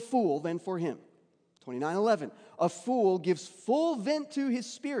hope for a fool than for him. 29:11. A fool gives full vent to his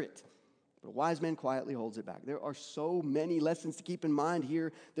spirit, but a wise man quietly holds it back. There are so many lessons to keep in mind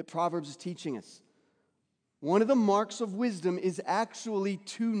here that Proverbs is teaching us. One of the marks of wisdom is actually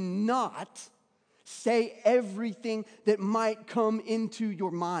to not say everything that might come into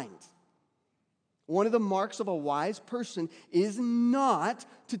your mind. One of the marks of a wise person is not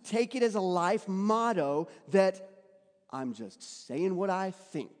to take it as a life motto that I'm just saying what I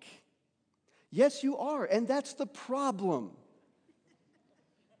think. Yes, you are, and that's the problem.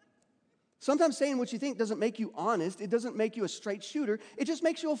 Sometimes saying what you think doesn't make you honest. It doesn't make you a straight shooter. It just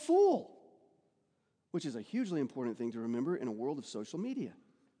makes you a fool, which is a hugely important thing to remember in a world of social media.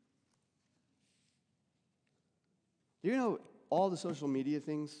 Do you know all the social media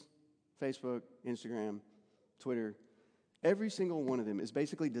things, Facebook, Instagram, Twitter, every single one of them is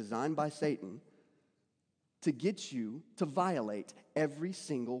basically designed by Satan to get you to violate every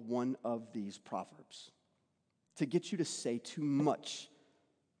single one of these proverbs, to get you to say too much,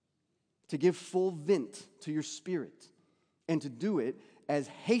 to give full vent to your spirit, and to do it as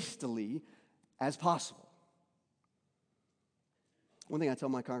hastily as possible. One thing I tell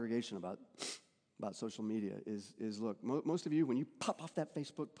my congregation about social media is look, most of you, when you pop off that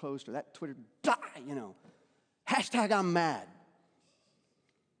Facebook post or that Twitter, hashtag I'm mad.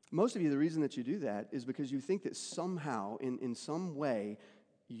 Most of you, the reason that you do that is because you think that somehow, in some way,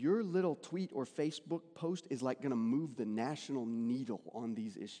 your little tweet or Facebook post is like going to move the national needle on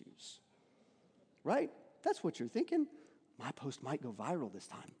these issues. Right? That's what you're thinking. My post might go viral this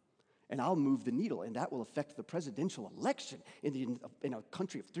time, and I'll move the needle, and that will affect the presidential election in a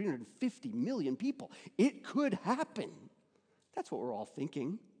country of 350 million people. It could happen. That's what we're all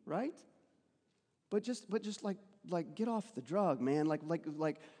thinking, right? But just like get off the drug, man.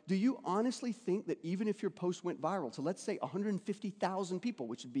 Like, do you honestly think that even if your post went viral to, let's say, 150,000 people,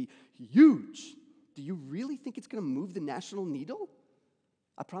 which would be huge, do you really think it's going to move the national needle?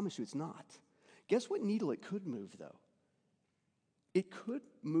 I promise you it's not. Guess what needle it could move, though? It could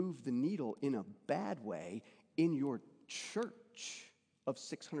move the needle in a bad way in your church of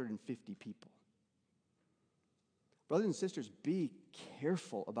 650 people. Brothers and sisters, be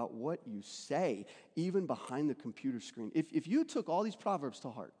careful about what you say, even behind the computer screen. If you took all these proverbs to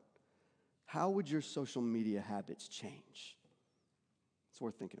heart, how would your social media habits change? It's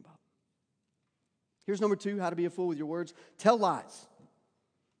worth thinking about. Here's number 2, how to be a fool with your words. Tell lies.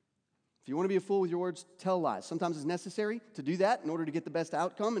 If you want to be a fool with your words, tell lies. Sometimes it's necessary to do that in order to get the best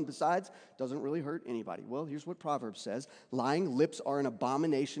outcome, and besides, it doesn't really hurt anybody. Well, here's what Proverbs says. Lying lips are an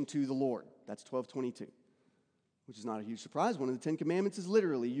abomination to the Lord. That's 12:22. Which is not a huge surprise. One of the 10 Commandments is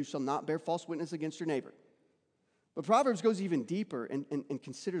literally, you shall not bear false witness against your neighbor. But Proverbs goes even deeper and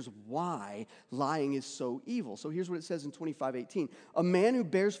considers why lying is so evil. So here's what it says in 25:18. A man who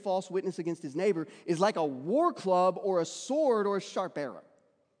bears false witness against his neighbor is like a war club or a sword or a sharp arrow.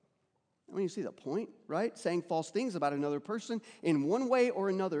 I mean, you see the point, right? Saying false things about another person in one way or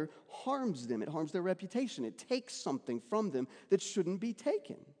another harms them. It harms their reputation. It takes something from them that shouldn't be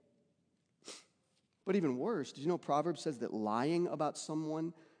taken. But even worse, did you know Proverbs says that lying about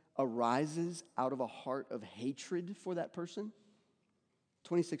someone arises out of a heart of hatred for that person?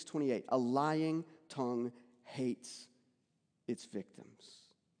 26:28. A lying tongue hates its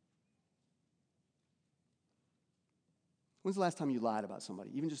victims. When's the last time you lied about somebody,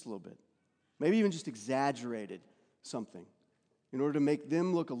 even just a little bit? Maybe even just exaggerated something in order to make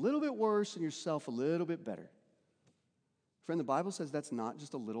them look a little bit worse and yourself a little bit better. Friend, the Bible says that's not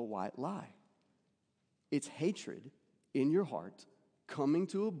just a little white lie. It's hatred in your heart coming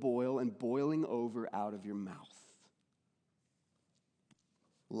to a boil and boiling over out of your mouth.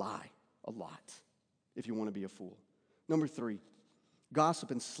 Lie a lot if you want to be a fool. Number 3, gossip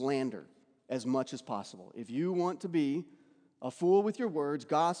and slander as much as possible. If you want to be a fool with your words,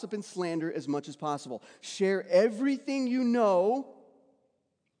 gossip and slander as much as possible. Share everything you know,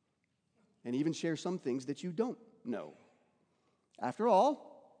 and even share some things that you don't know. After all,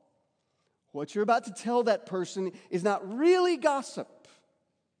 what you're about to tell that person is not really gossip.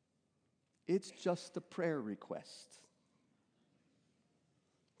 It's just a prayer request.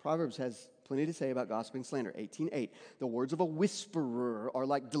 Proverbs has plenty to say about gossip and slander. 18:8. The words of a whisperer are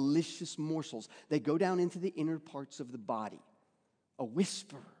like delicious morsels. They go down into the inner parts of the body. A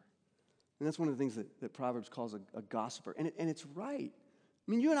whisperer. And that's one of the things that Proverbs calls a gossiper. And it's right.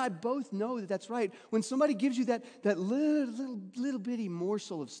 I mean, you and I both know that that's right. When somebody gives you that little bitty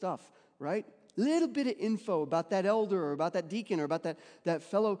morsel of stuff, right? Little bit of info about that elder or about that deacon or about that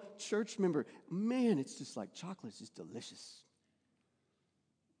fellow church member. Man, it's just like chocolate. It's just delicious.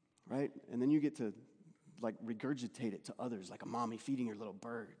 right? And then you get to like regurgitate it to others like a mommy feeding her little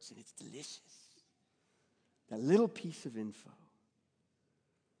birds, and it's delicious. That little piece of info.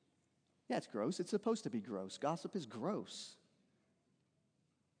 Yeah, it's gross. It's supposed to be gross. Gossip is gross.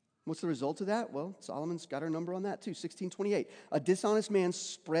 What's the result of that? Well, Solomon's got our number on that too, 16:28. A dishonest man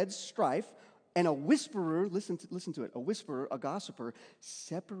spreads strife, and a whisperer, listen to it, a whisperer, a gossiper,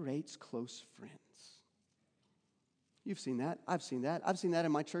 separates close friends. You've seen that. I've seen that. I've seen that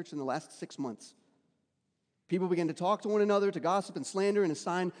in my church in the last 6 months. People begin to talk to one another, to gossip and slander, and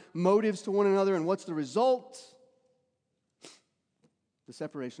assign motives to one another, and what's the result? The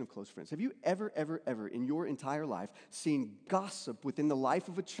separation of close friends. Have you ever in your entire life seen gossip within the life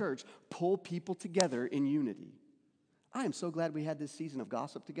of a church pull people together in unity? I am so glad we had this season of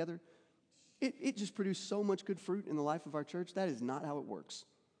gossip together. It just produced so much good fruit in the life of our church. That is not how it works.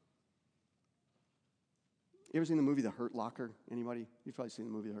 You ever seen the movie The Hurt Locker? Anybody? You've probably seen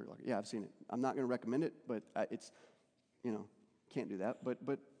the movie The Hurt Locker. Yeah, I've seen it. I'm not going to recommend it, but it's, can't do that. But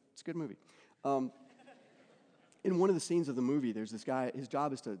it's a good movie. In one of the scenes of the movie, there's this guy, his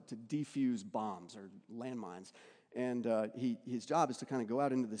job is to defuse bombs or landmines. And his job is to kind of go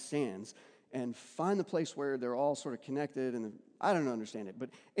out into the sands and find the place where they're all sort of connected. And I don't understand it. But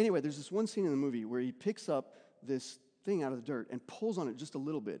anyway, there's this one scene in the movie where he picks up this thing out of the dirt and pulls on it just a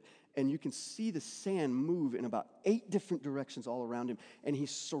little bit. And you can see the sand move in about 8 different directions all around him. And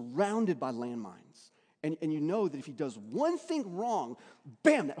he's surrounded by landmines. And you know that if he does one thing wrong,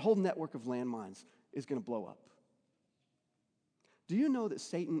 bam, that whole network of landmines is going to blow up. Do you know that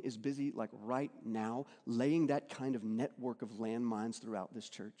Satan is busy, like right now, laying that kind of network of landmines throughout this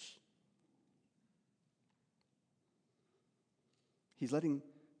church? He's letting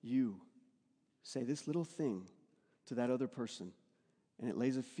you say this little thing to that other person, and it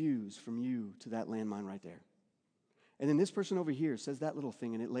lays a fuse from you to that landmine right there. And then this person over here says that little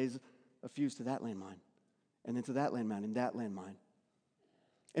thing, and it lays a fuse to that landmine, and then to that landmine, and that landmine.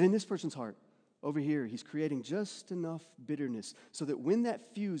 And in this person's heart, over here, he's creating just enough bitterness so that when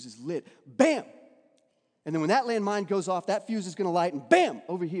that fuse is lit, bam! And then when that landmine goes off, that fuse is going to light, and bam!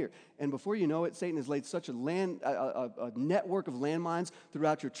 Over here. And before you know it, Satan has laid such a network of landmines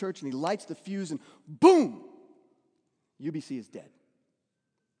throughout your church, and he lights the fuse, and boom! UBC is dead.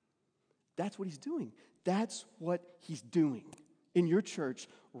 That's what he's doing. That's what he's doing in your church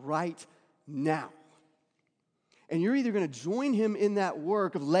right now. And you're either going to join him in that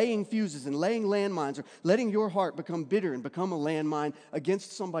work of laying fuses and laying landmines or letting your heart become bitter and become a landmine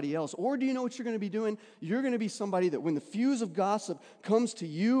against somebody else. Or do you know what you're going to be doing? You're going to be somebody that when the fuse of gossip comes to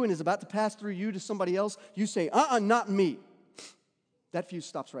you and is about to pass through you to somebody else, you say, not me. That fuse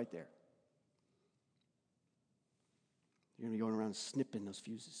stops right there. You're going to be going around snipping those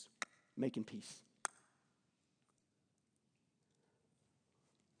fuses, making peace.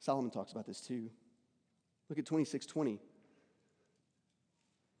 Solomon talks about this too. Look at 26:20.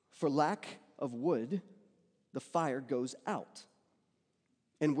 For lack of wood, the fire goes out.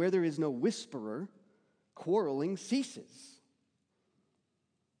 And where there is no whisperer, quarreling ceases.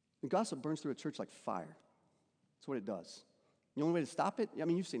 And gossip burns through a church like fire. That's what it does. The only way to stop it, I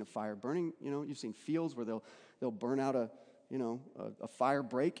mean, you've seen a fire burning, you've seen fields where they'll burn out a fire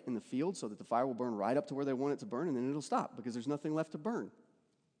break in the field so that the fire will burn right up to where they want it to burn, and then it'll stop because there's nothing left to burn.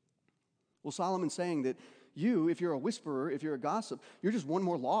 Well, Solomon's saying that you, if you're a whisperer, if you're a gossip, you're just one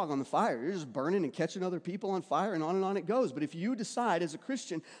more log on the fire. You're just burning and catching other people on fire, and on it goes. But if you decide as a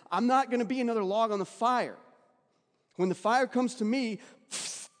Christian, I'm not going to be another log on the fire. When the fire comes to me,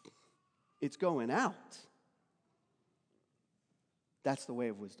 it's going out. That's the way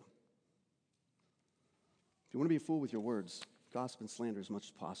of wisdom. If you want to be a fool with your words, gossip and slander as much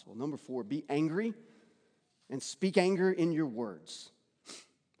as possible. Number 4, be angry and speak anger in your words.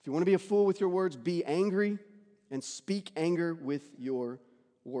 If you want to be a fool with your words, be angry and speak anger with your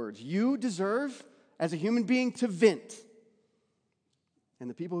words. You deserve, as a human being, to vent. And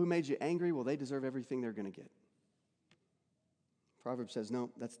the people who made you angry, well, they deserve everything they're going to get. Proverbs says,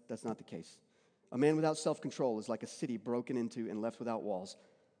 no, that's not the case. A man without self-control is like a city broken into and left without walls.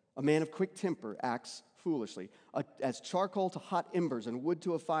 A man of quick temper acts foolishly. As charcoal to hot embers and wood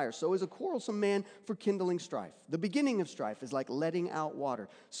to a fire, so is a quarrelsome man for kindling strife. The beginning of strife is like letting out water.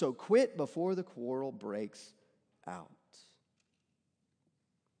 So quit before the quarrel breaks out.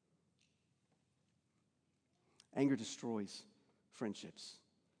 Anger destroys friendships.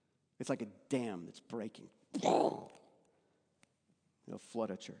 It's like a dam that's breaking. It'll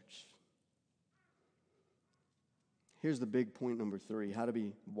flood a church. Here's the big point number 3, how to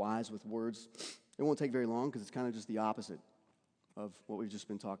be wise with words. It won't take very long because it's kind of just the opposite of what we've just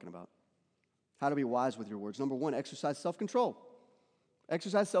been talking about. How to be wise with your words. Number 1, exercise self-control.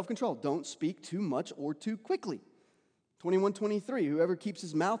 Exercise self-control. Don't speak too much or too quickly. 21:23, whoever keeps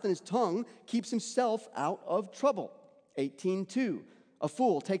his mouth and his tongue keeps himself out of trouble. 18:2, a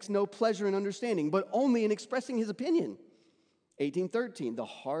fool takes no pleasure in understanding, but only in expressing his opinion. 18:13, the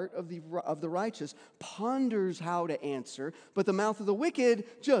heart of the righteous ponders how to answer, but the mouth of the wicked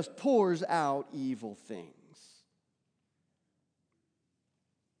just pours out evil things.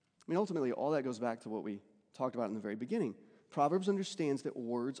 I mean, ultimately, all that goes back to what we talked about in the very beginning. Proverbs understands that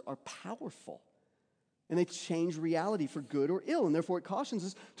words are powerful, and they change reality for good or ill, and therefore it cautions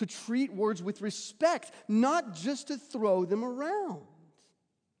us to treat words with respect, not just to throw them around.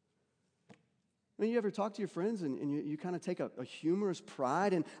 I mean, you ever talk to your friends and you kind of take a humorous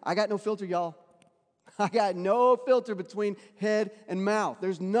pride, and I got no filter, y'all. I got no filter between head and mouth.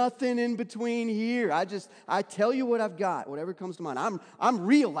 There's nothing in between here. I tell you what I've got, whatever comes to mind. I'm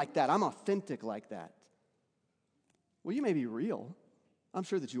real like that. I'm authentic like that. Well, you may be real. I'm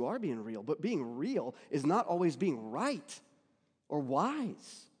sure that you are being real, but being real is not always being right or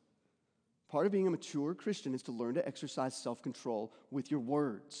wise. Part of being a mature Christian is to learn to exercise self-control with your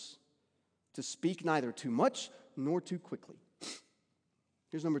words, to speak neither too much nor too quickly.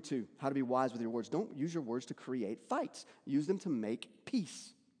 Here's number 2, how to be wise with your words. Don't use your words to create fights. Use them to make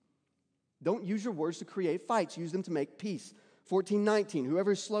peace. Don't use your words to create fights. Use them to make peace. 14:19,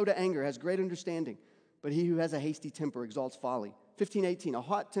 whoever is slow to anger has great understanding, but he who has a hasty temper exalts folly. 15:18,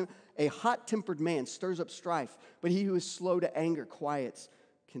 a hot-tempered man stirs up strife, but he who is slow to anger quiets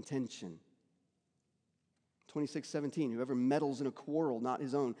contention. 26:17, whoever meddles in a quarrel not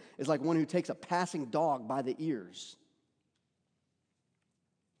his own is like one who takes a passing dog by the ears.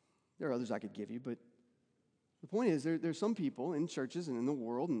 There are others I could give you, but the point is there's some people in churches and in the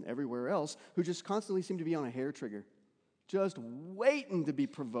world and everywhere else who just constantly seem to be on a hair trigger, just waiting to be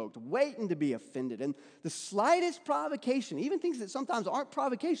provoked, waiting to be offended. And the slightest provocation, even things that sometimes aren't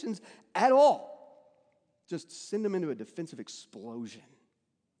provocations at all, just send them into a defensive explosion.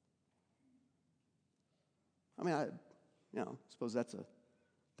 I mean, I suppose that's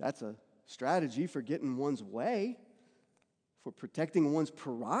a strategy for getting one's way, for protecting one's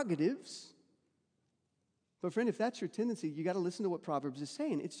prerogatives. But friend, if that's your tendency, you got to listen to what Proverbs is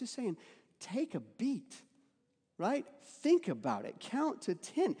saying. It's just saying, take a beat, right? Think about it. Count to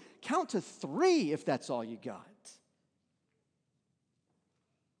 10. Count to 3 if that's all you got.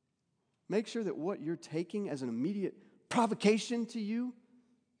 Make sure that what you're taking as an immediate provocation to you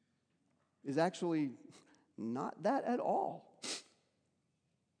is actually not that at all.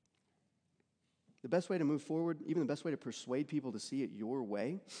 The best way to move forward, even the best way to persuade people to see it your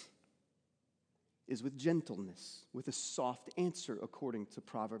way, is with gentleness, with a soft answer, according to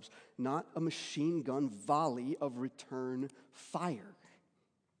Proverbs, not a machine gun volley of return fire.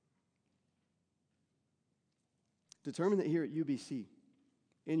 Determine that here at UBC,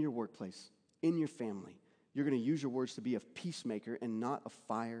 in your workplace, in your family, you're going to use your words to be a peacemaker and not a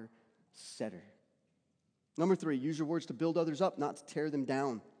fire setter. Number 3, use your words to build others up, not to tear them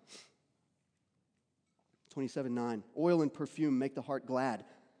down. 27:9, oil and perfume make the heart glad,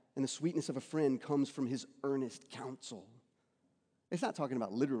 and the sweetness of a friend comes from his earnest counsel. It's not talking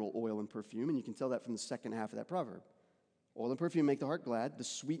about literal oil and perfume, and you can tell that from the second half of that proverb. Oil and perfume make the heart glad. The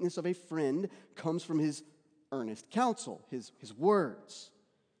sweetness of a friend comes from his earnest counsel, his words.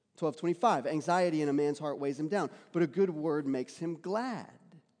 12:25, anxiety in a man's heart weighs him down, but a good word makes him glad.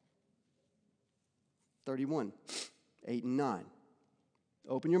 31, 8 and 9.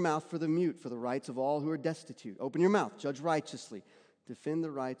 Open your mouth for the mute, for the rights of all who are destitute. Open your mouth, judge righteously. Defend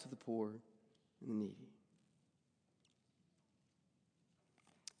the rights of the poor and the needy.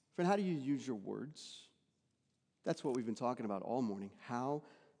 Friend, how do you use your words? That's what we've been talking about all morning. How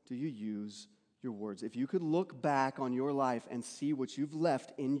do you use your words? If you could look back on your life and see what you've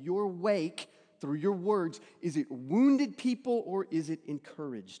left in your wake through your words, is it wounded people or is it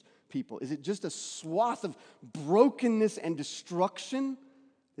encouraged people? Is it just a swath of brokenness and destruction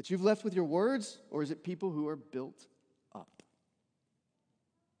that you've left with your words, or is it people who are built up?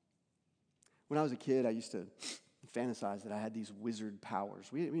 When I was a kid, I used to fantasize that I had these wizard powers.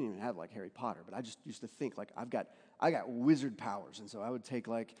 We didn't even have like Harry Potter, but I just used to think like I got wizard powers, and so I would take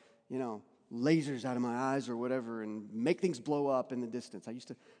like, lasers out of my eyes or whatever and make things blow up in the distance. I used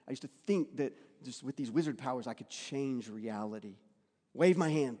to think that just with these wizard powers I could change reality. Wave my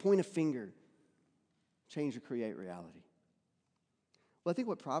hand, point a finger, change or create reality. Well, I think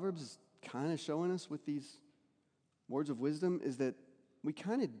what Proverbs is kind of showing us with these words of wisdom is that we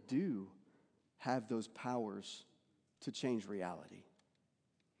kind of do have those powers to change reality.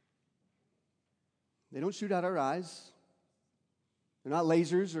 They don't shoot out our eyes. They're not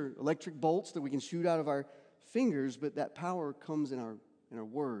lasers or electric bolts that we can shoot out of our fingers, but that power comes in our in our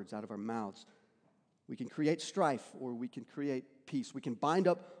words, out of our mouths. We can create strife, or we can create peace. We can bind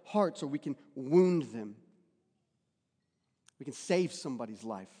up hearts, or we can wound them. We can save somebody's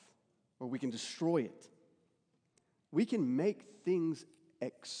life, or we can destroy it. We can make things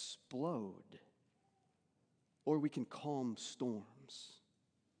explode, or we can calm storms,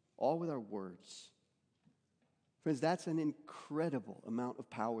 all with our words. Friends, that's an incredible amount of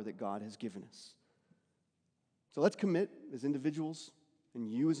power that God has given us. So let's commit as individuals and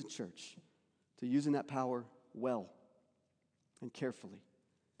you as a church to using that power well and carefully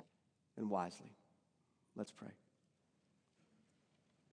and wisely. Let's pray.